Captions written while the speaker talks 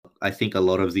I think a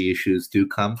lot of the issues do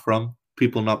come from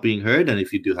people not being heard. And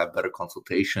if you do have better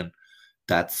consultation,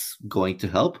 that's going to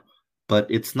help. But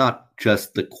it's not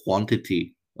just the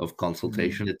quantity of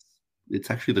consultation, it's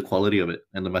actually the quality of it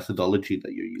and the methodology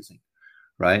that you're using,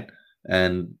 right?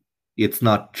 And it's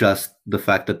not just the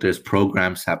fact that there's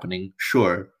programs happening.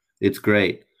 Sure, it's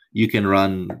great. You can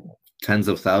run tens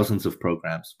of thousands of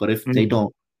programs, but if they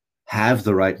don't have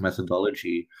the right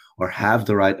methodology or have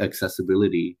the right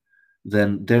accessibility,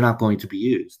 then they're not going to be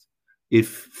used. If,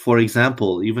 for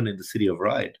example, even in the city of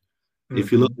Ride,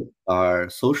 if you look at our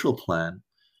social plan,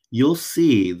 you'll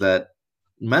see that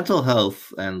mental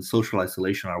health and social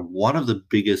isolation are one of the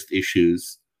biggest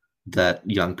issues that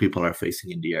young people are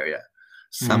facing in the area.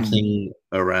 Something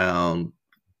around,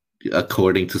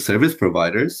 according to service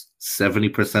providers,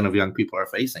 70% of young people are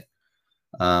facing.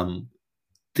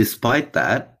 Despite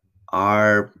that,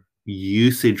 our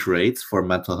usage rates for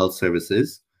mental health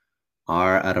services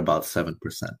are at about 7%.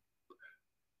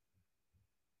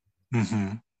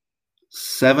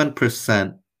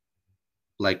 7%,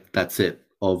 like that's it,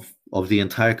 of the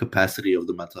entire capacity of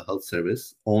the mental health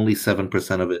service, only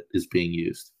 7% of it is being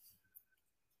used.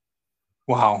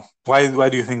 Wow. Why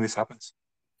do you think this happens?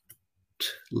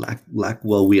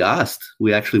 Well, we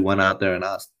actually went out there and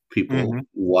asked people,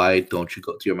 why don't you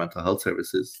go to your mental health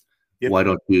services? Why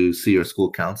don't you see your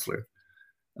school counselor?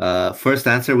 First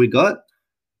answer we got,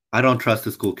 I don't trust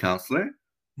the school counselor.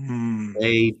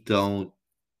 They don't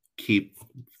keep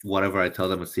whatever I tell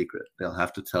them a secret. They'll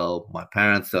have to tell my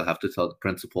parents, they'll have to tell the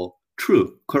principal.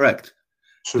 True, correct.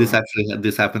 Sure.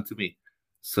 This happened to me.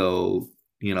 So,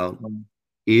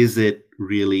 is it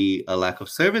really a lack of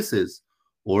services,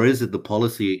 or is it the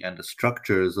policy and the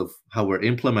structures of how we're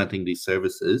implementing these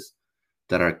services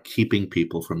that are keeping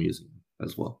people from using them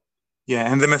as well?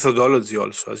 Yeah, and the methodology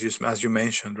also, as you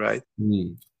mentioned, right?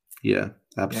 Yeah,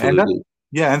 absolutely.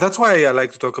 And that's why I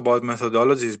like to talk about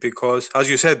methodologies, because, as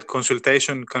you said,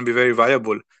 consultation can be very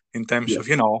valuable in terms of,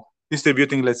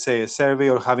 distributing, let's say, a survey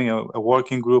or having a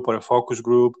working group or a focus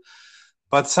group.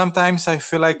 But sometimes I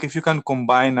feel like if you can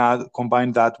combine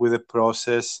that with a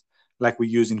process like we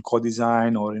use in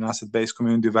co-design or in asset-based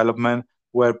community development,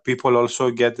 where people also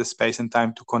get the space and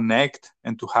time to connect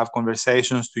and to have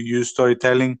conversations, to use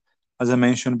storytelling, as I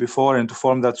mentioned before, and to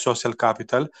form that social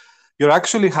capital, you're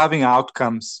actually having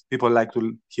outcomes. People like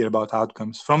to hear about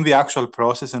outcomes from the actual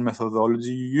process and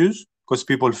methodology you use, because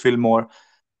people feel more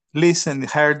listened,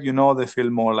 heard, they feel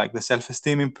more like the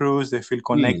self-esteem improves, they feel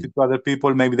connected to other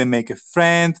people, maybe they make a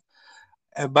friend,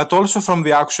 but also from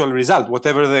the actual result,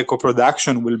 whatever the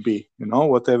co-production will be,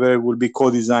 whatever will be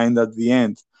co-designed at the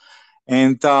end.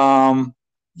 And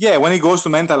when it goes to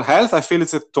mental health, I feel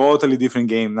it's a totally different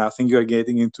game. Now, I think you're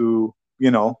getting into,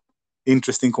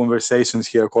 interesting conversations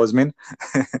here, Cosmin.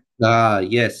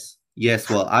 Yes.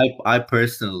 Well, I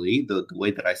personally, the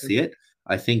way that I see it,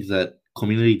 I think that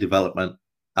community development,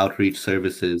 outreach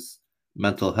services,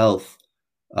 mental health,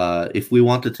 if we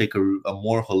want to take a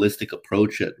more holistic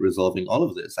approach at resolving all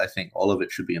of this, I think all of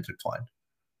it should be intertwined.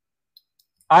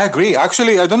 I agree.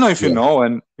 Actually, I don't know if you know,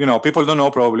 and people don't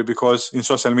know probably, because in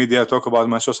social media I talk about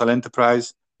my social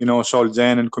enterprise, Soul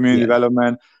Gen and community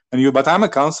development, but I'm a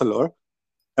counselor,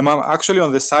 and I'm actually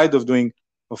on the side of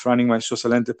running my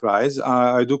social enterprise.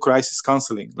 I do crisis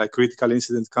counseling, like critical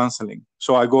incident counseling.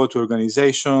 So I go to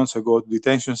organizations, I go to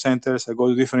detention centers, I go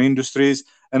to different industries,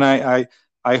 and I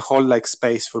hold like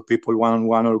space for people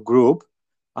one-on-one or group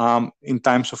in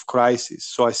times of crisis.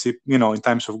 So I see, in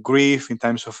times of grief, in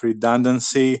times of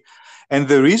redundancy. And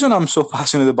the reason I'm so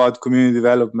passionate about community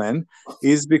development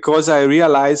is because I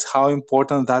realize how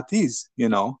important that is,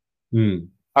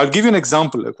 I'll give you an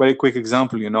example, a very quick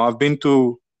example. I've been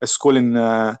to a school in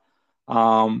the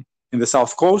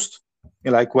South Coast,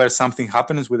 like where something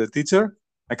happens with a teacher.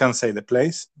 I can't say the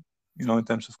place, in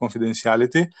terms of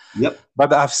confidentiality.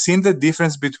 But I've seen the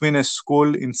difference between a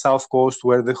school in South Coast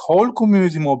where the whole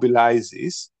community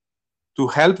mobilizes to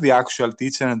help the actual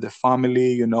teacher and the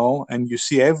family, and you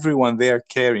see everyone there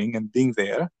caring and being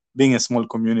there, being a small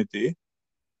community,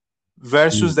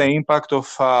 versus the impact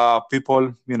of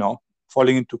people,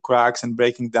 falling into cracks and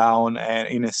breaking down and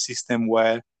in a system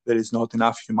where there is not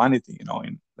enough humanity,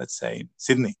 in, let's say, in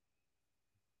Sydney.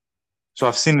 So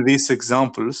I've seen these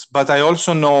examples, but I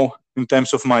also know in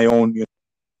terms of my own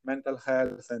mental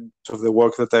health and of the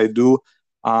work that I do,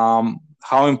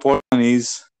 how important it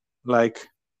is like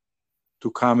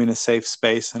to come in a safe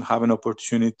space and have an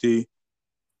opportunity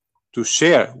to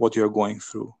share what you're going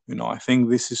through. I think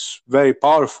this is very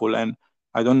powerful, and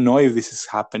I don't know if this is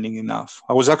happening enough.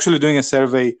 I was actually doing a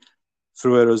survey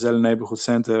through a Roselle Neighborhood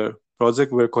Center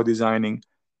project we're co-designing,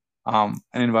 an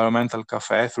environmental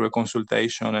cafe through a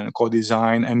consultation and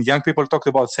co-design. And young people talked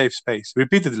about safe space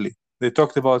repeatedly. They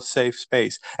talked about safe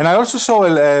space. And I also saw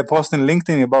a post in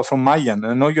LinkedIn about from Mayan.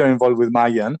 I know you're involved with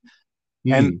Mayan.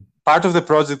 And part of the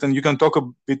project, and you can talk a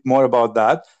bit more about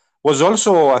that, was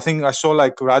also, I think I saw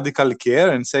like radical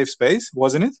care and safe space,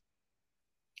 wasn't it?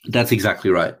 That's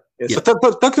exactly right. Yeah. So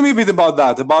talk to me a bit about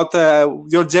that, about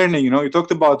your journey. You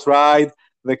talked about RIDE,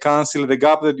 the council, the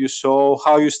gap that you saw,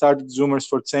 how you started Zoomers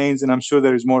for Change, and I'm sure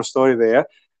there is more story there.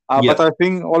 But I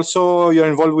think also you're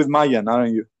involved with Mayan,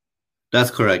 aren't you?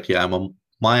 That's correct. Yeah, I'm a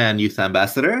Mayan youth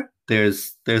ambassador.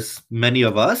 There's many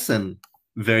of us, and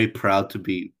very proud to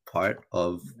be part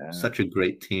of such a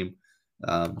great team.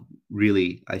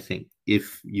 Really, I think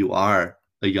if you are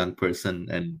a young person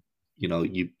and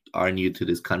you are new to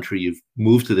this country, you've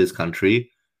moved to this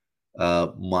country,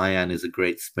 Mayan is a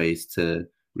great space to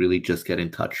really just get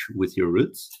in touch with your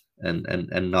roots and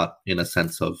not in a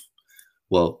sense of,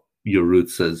 well, your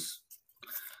roots as,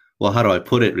 well, how do I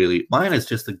put it, really? Mayan is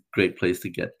just a great place to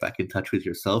get back in touch with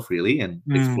yourself, really, and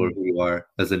explore who you are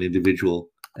as an individual.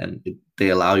 And they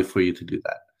allow you for you to do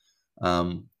that.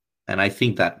 And I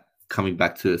think that coming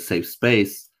back to a safe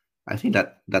space, I think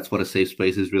that's what a safe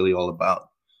space is really all about.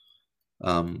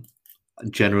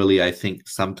 Generally, I think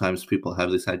sometimes people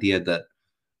have this idea that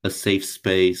a safe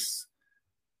space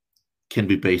can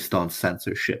be based on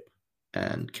censorship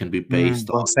and can be based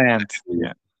on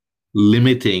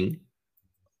limiting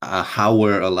how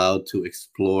we're allowed to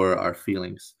explore our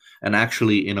feelings. And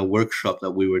actually, in a workshop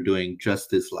that we were doing just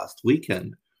this last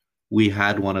weekend, we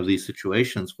had one of these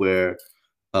situations where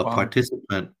a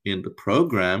participant in the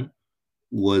program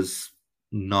was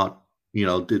not,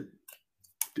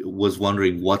 was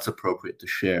wondering what's appropriate to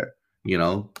share.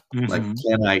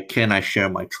 Like, can I share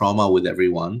my trauma with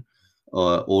everyone,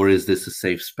 or is this a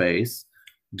safe space?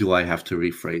 Do I have to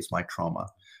rephrase my trauma?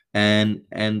 And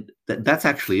that's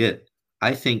actually it.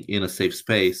 I think in a safe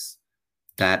space,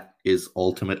 that is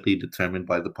ultimately determined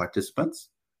by the participants.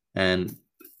 And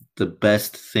the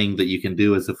best thing that you can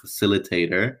do as a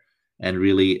facilitator, and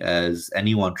really as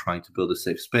anyone trying to build a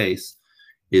safe space,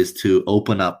 is to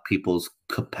open up people's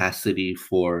capacity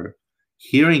for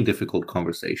hearing difficult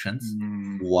conversations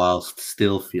whilst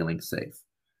still feeling safe.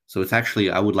 So it's actually,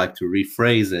 I would like to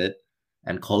rephrase it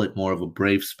and call it more of a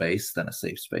brave space than a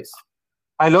safe space.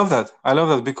 I love that.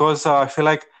 Because I feel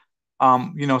like,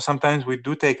 sometimes we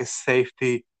do take a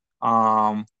safety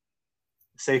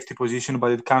position,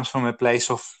 but it comes from a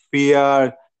place of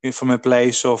fear, from a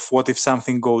place of what if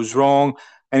something goes wrong,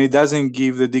 and it doesn't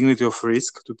give the dignity of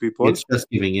risk to people. It's just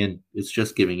giving in. It's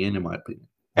just giving in my opinion.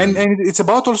 And it's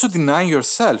about also denying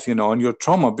yourself, and your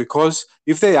trauma, because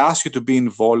if they ask you to be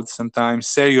involved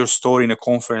sometimes, share your story in a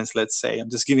conference, let's say, I'm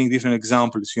just giving different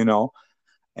examples,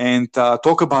 and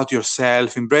talk about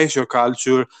yourself, embrace your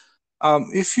culture.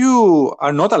 If you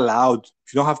are not allowed,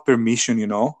 if you don't have permission,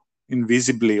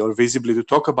 invisibly or visibly to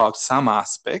talk about some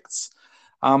aspects,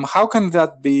 how can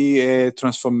that be a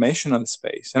transformational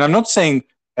space? And I'm not saying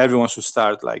everyone should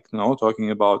start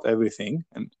talking about everything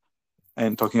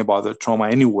and talking about their trauma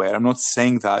anywhere. I'm not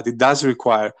saying that. It does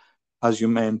require, as you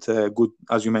mentioned,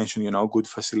 good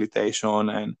facilitation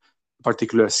and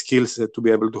particular skills to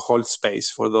be able to hold space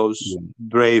for those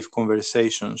brave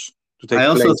conversations to take place. I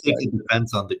also think it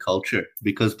depends on the culture,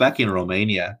 because back in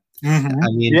Romania, I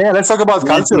mean, let's talk about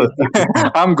culture.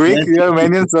 I'm Greek, you're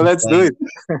Romanian, so let's do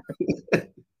it.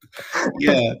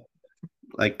 Yeah,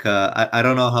 like I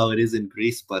don't know how it is in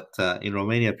Greece, but in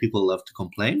Romania, people love to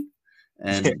complain,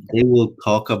 and they will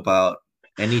talk about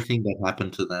anything that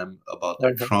happened to them, about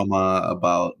their trauma,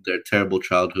 about their terrible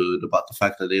childhood, about the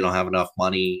fact that they don't have enough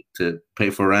money to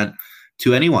pay for rent,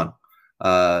 to anyone,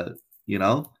 and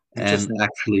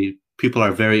actually people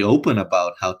are very open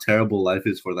about how terrible life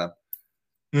is for them.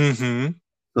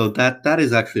 So that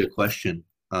is actually a question.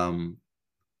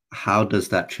 How does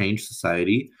that change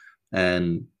society?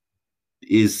 And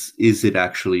is it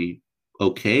actually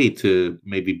okay to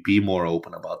maybe be more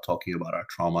open about talking about our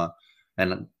trauma,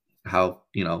 and how,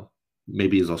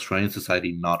 maybe is Australian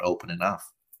society not open enough?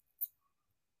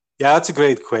 Yeah, that's a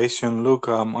great question. Look,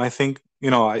 I think,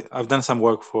 I've done some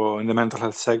work in the mental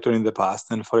health sector in the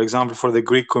past. And for example, for the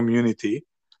Greek community,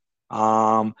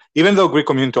 even though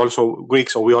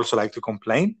Greeks, we also like to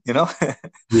complain,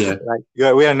 Yeah.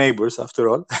 We are neighbors after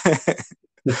all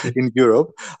in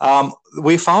Europe.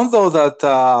 We found though that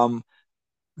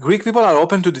Greek people are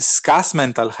open to discuss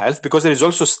mental health, because there is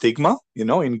also stigma,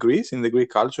 in Greece, in the Greek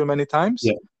culture many times,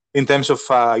 in terms of,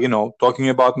 talking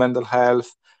about mental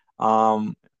health,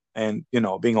 and,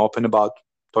 being open about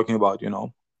talking about,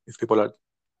 if people are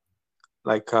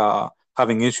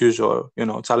having issues or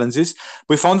challenges.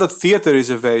 We found that theater is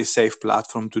a very safe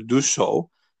platform to do so.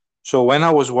 So when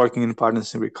I was working in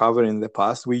partners in recovery in the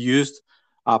past, we used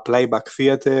playback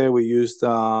theater. We used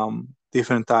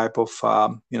different type of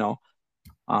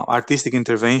artistic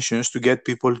interventions to get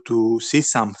people to see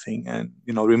something and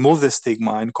remove the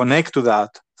stigma and connect to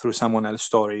that through someone else's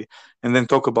story, and then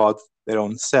talk about their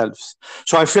own selves.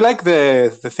 So I feel like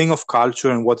the thing of culture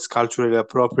and what's culturally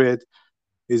appropriate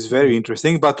is very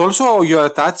interesting, but also you're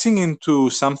attaching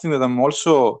into something that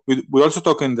we also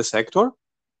talk in the sector,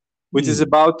 which is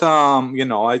about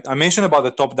I mentioned about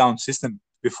the top-down system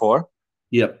before.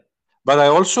 Yep. But I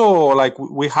also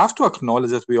we have to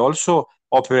acknowledge that we also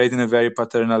operate in a very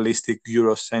paternalistic,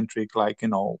 Eurocentric,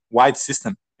 white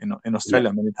system in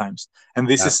Australia many times, and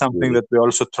this is something that we're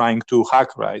also trying to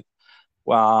hack, right?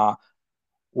 Where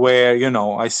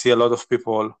I see a lot of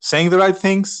people saying the right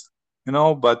things,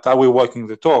 but are we walking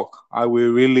the talk? Are we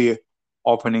really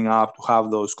opening up to have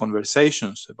those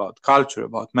conversations about culture,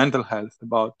 about mental health,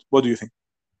 about what do you think?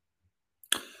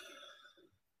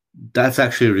 That's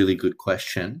actually a really good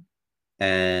question.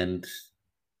 And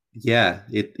yeah,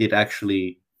 it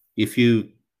actually, if you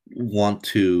want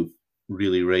to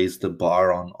really raise the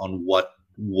bar on what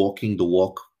walking the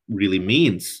walk really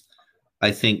means,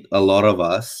 I think a lot of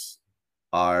us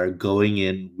are going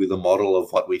in with a model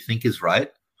of what we think is right.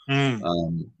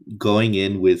 Going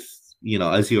in with,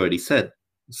 as you already said,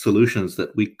 solutions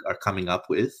that we are coming up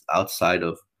with outside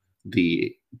of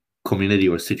the community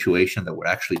or situation that we're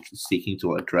actually seeking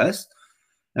to address.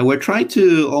 And we're trying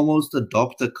to almost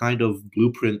adopt a kind of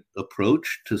blueprint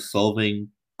approach to solving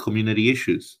community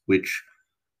issues, which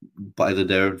by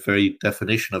their very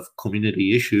definition of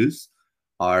community issues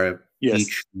are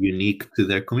each unique to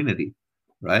their community,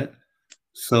 right?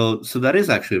 So that is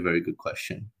actually a very good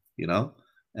question,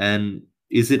 and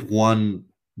is it one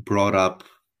brought up?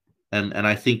 And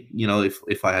I think,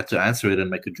 if I had to answer it and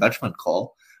make a judgment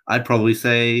call, I'd probably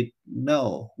say,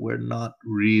 no, we're not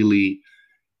really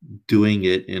doing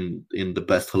it in the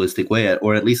best holistic way,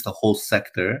 or at least the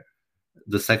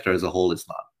sector as a whole is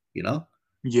not,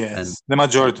 Yes, and the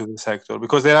majority of the sector,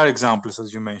 because there are examples,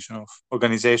 as you mentioned, of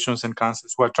organizations and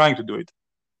councils who are trying to do it.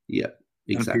 Yeah,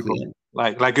 exactly. People,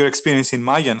 like your experience in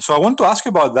Mayan. So I want to ask you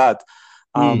about that,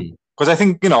 because I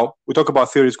think we talk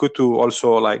about theory. It's good to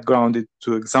also ground it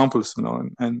to examples,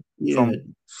 and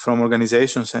from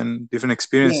organizations and different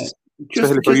experiences,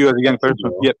 especially for you as a young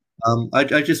person. Yeah.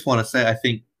 I just want to say, I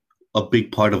think a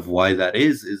big part of why that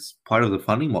is part of the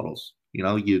funding models.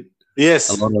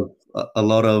 A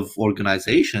lot of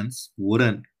organizations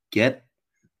wouldn't get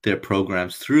their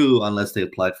programs through unless they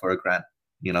applied for a grant,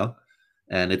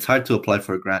 and it's hard to apply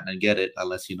for a grant and get it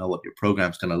unless you know what your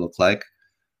program's going to look like.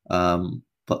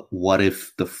 But what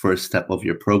if the first step of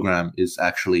your program is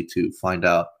actually to find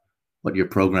out what your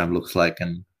program looks like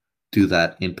and do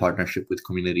that in partnership with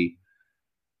community?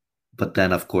 But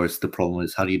then, of course, the problem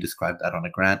is, how do you describe that on a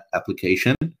grant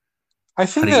application? I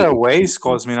think there are ways,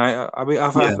 Cosmin.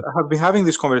 I've been having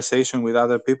this conversation with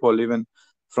other people, even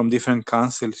from different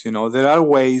councils. There are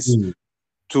ways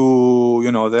to,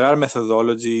 there are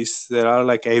methodologies, there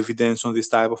are evidence on this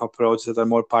type of approach that are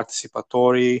more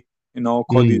participatory,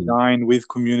 co-design with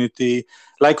community.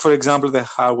 For example, the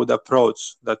Harwood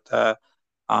approach that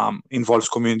involves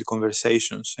community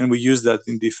conversations, and we use that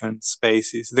in different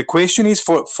spaces. The question is,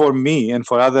 for me and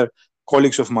for other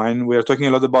colleagues of mine, we are talking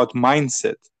a lot about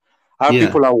mindset. Are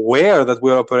people aware that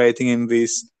we're operating in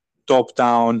this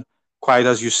top-down, quite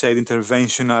as you said,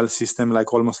 interventional system,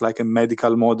 almost like a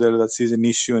medical model that sees an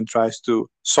issue and tries to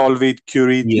solve it,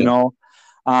 cure it,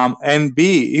 and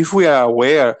B, if we are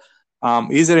aware,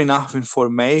 is there enough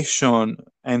information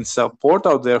and support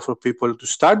out there for people to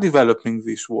start developing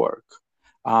this work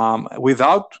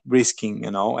without risking,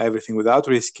 everything, without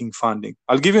risking funding?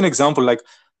 I'll give you an example.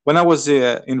 When I was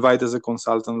invited as a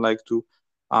consultant, to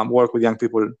work with young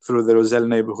people through the Roselle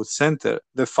Neighborhood Center,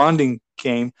 the funding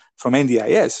came from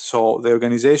NDIS. So the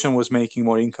organization was making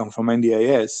more income from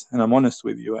NDIS, and I'm honest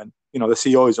with you, and the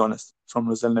CEO is honest, from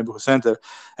Roselle Neighborhood Center,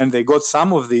 and they got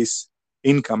some of this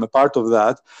income, a part of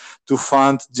that, to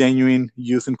fund genuine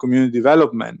youth and community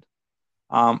development.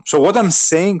 So what I'm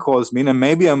saying, Cosmin, and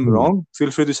maybe I'm wrong, feel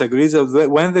free to disagree, is that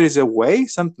when there is a way,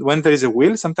 when there is a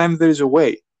will, sometimes there is a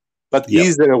way. But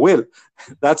is there a will?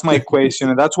 That's my question.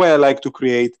 And that's why I like to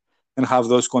create and have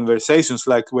those conversations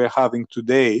like we're having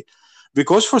today.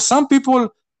 Because for some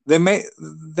people, they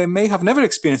may have never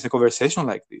experienced a conversation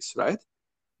like this, right?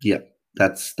 Yeah,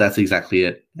 that's exactly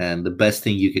it. And the best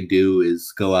thing you can do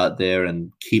is go out there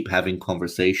and keep having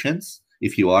conversations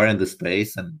if you are in the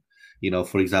space. And,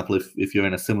 for example, if you're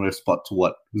in a similar spot to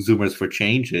what Zoomers for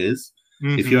Change is,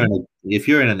 Mm-hmm. If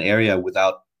you're in an area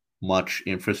without much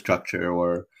infrastructure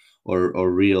or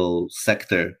real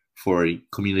sector for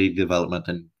community development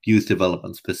and youth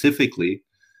development specifically,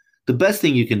 the best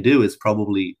thing you can do is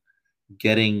probably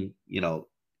getting,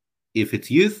 if it's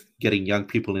youth, getting young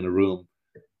people in a room,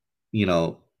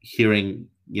 hearing,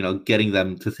 getting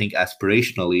them to think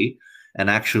aspirationally and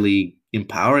actually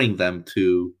empowering them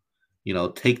to,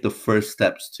 take the first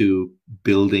steps to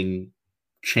building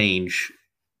change,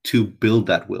 to build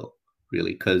that will,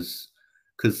 really, because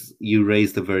you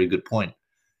raised a very good point.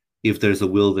 If there's a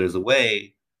will, there's a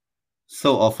way.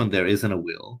 So often there isn't a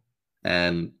will,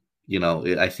 and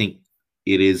I think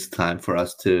it is time for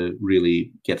us to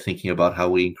really get thinking about how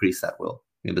we increase that will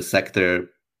in the sector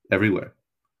everywhere.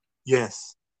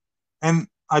 Yes. And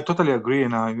I totally agree,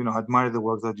 and I, admire the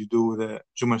work that you do with the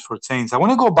Zoomers for Change. I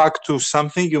want to go back to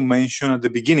something you mentioned at the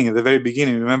beginning, at the very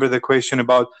beginning. Remember the question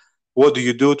about what do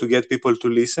you do to get people to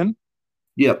listen?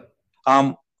 Yep.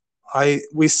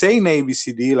 We say in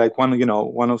ABCD, like one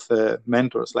of the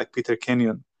mentors, like Peter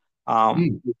Kenyon.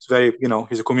 It's very,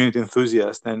 he's a community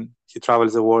enthusiast and he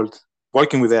travels the world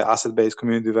working with the asset-based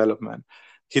community development.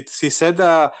 He said,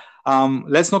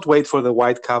 let's not wait for the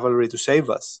white cavalry to save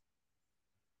us.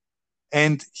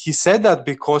 And he said that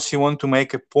because he wanted to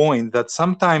make a point that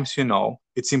sometimes,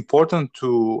 it's important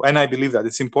to, and I believe that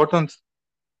it's important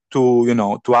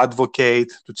to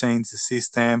advocate, to change the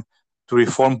system, to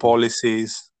reform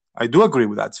policies. I do agree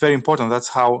with that. It's very important. That's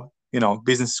how,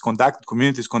 business is conducted,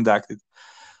 community is conducted.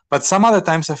 But some other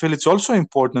times I feel it's also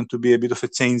important to be a bit of a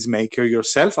change maker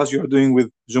yourself, as you're doing with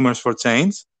Zoomers for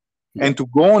Change, and to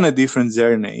go on a different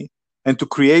journey and to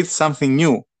create something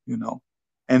new,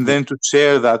 and then to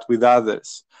share that with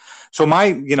others. So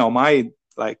my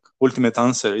like ultimate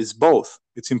answer is both.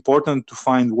 It's important to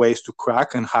find ways to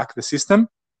crack and hack the system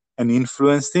and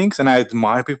influence things. And I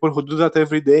admire people who do that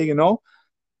every day,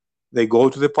 They go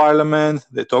to the parliament,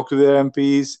 they talk to their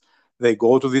MPs, they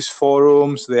go to these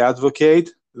forums, they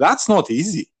advocate. That's not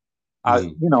easy. I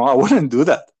wouldn't do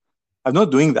that. I'm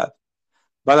not doing that.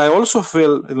 But I also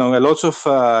feel, a lot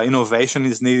of innovation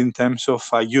is needed in terms of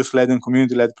youth-led and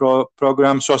community-led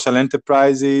programs, social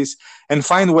enterprises, and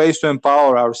find ways to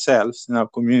empower ourselves and our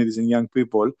communities and young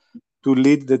people to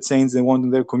lead the change they want in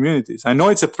their communities. I know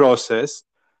it's a process,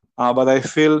 but I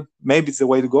feel maybe it's the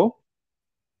way to go.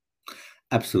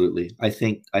 Absolutely. I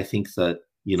think that,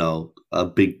 a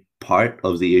big part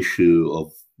of the issue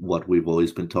of what we've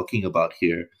always been talking about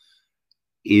here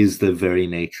is the very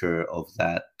nature of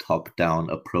that top-down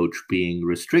approach being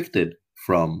restricted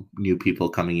from new people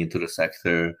coming into the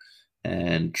sector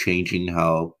and changing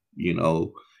how,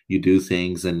 you do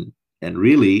things. And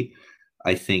really,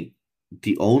 I think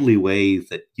the only way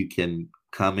that you can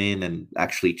come in and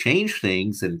actually change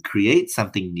things and create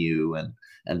something new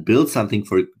and build something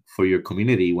for your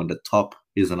community when the top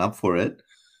isn't up for it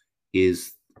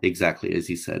is exactly as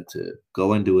you said, to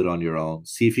go and do it on your own,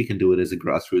 see if you can do it as a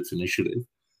grassroots initiative.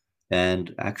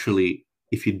 And actually,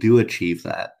 if you do achieve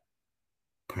that,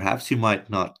 perhaps you might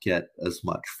not get as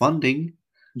much funding,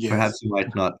 perhaps you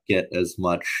might not get as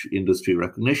much industry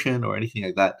recognition or anything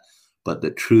like that. But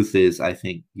the truth is, I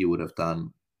think you would have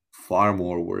done far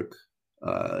more work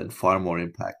and far more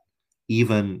impact,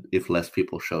 even if less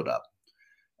people showed up.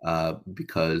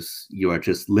 Because you are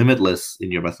just limitless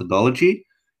in your methodology.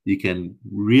 You can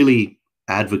really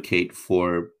advocate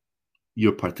for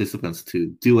your participants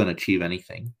to do and achieve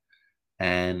anything.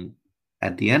 And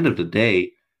at the end of the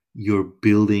day, you're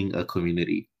building a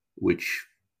community, which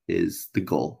is the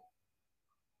goal.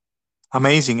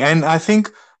 Amazing. And I think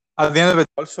at the end of it,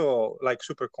 also like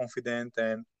super confident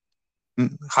and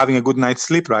having a good night's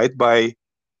sleep, right? By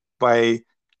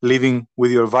living with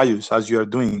your values as you are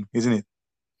doing, isn't it?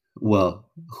 Well,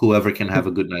 whoever can have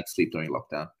a good night's sleep during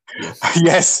lockdown. Yes.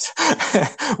 Yes.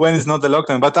 When it's not the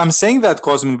lockdown. But I'm saying that,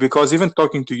 Cosmin, because even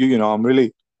talking to you, I'm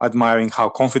really admiring how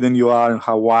confident you are and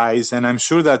how wise. And I'm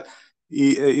sure that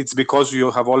it's because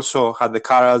you have also had the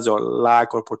courage or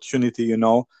lack or opportunity,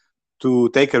 to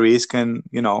take a risk and,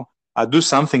 do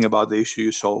something about the issue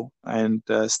you saw and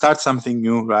start something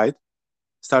new, right?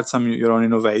 Start your own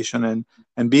innovation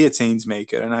and be a change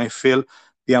maker. And I feel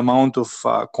the amount of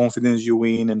confidence you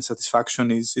win and satisfaction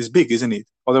is big, isn't it?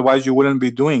 Otherwise, you wouldn't be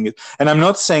doing it. And I'm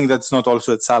not saying that's not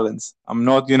also a challenge. I'm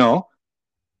not,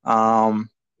 I'm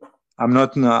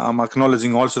not. I'm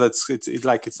acknowledging also that it's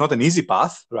like it's not an easy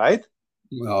path, right?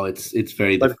 Well, it's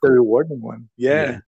very but difficult. it's a rewarding one. Yeah.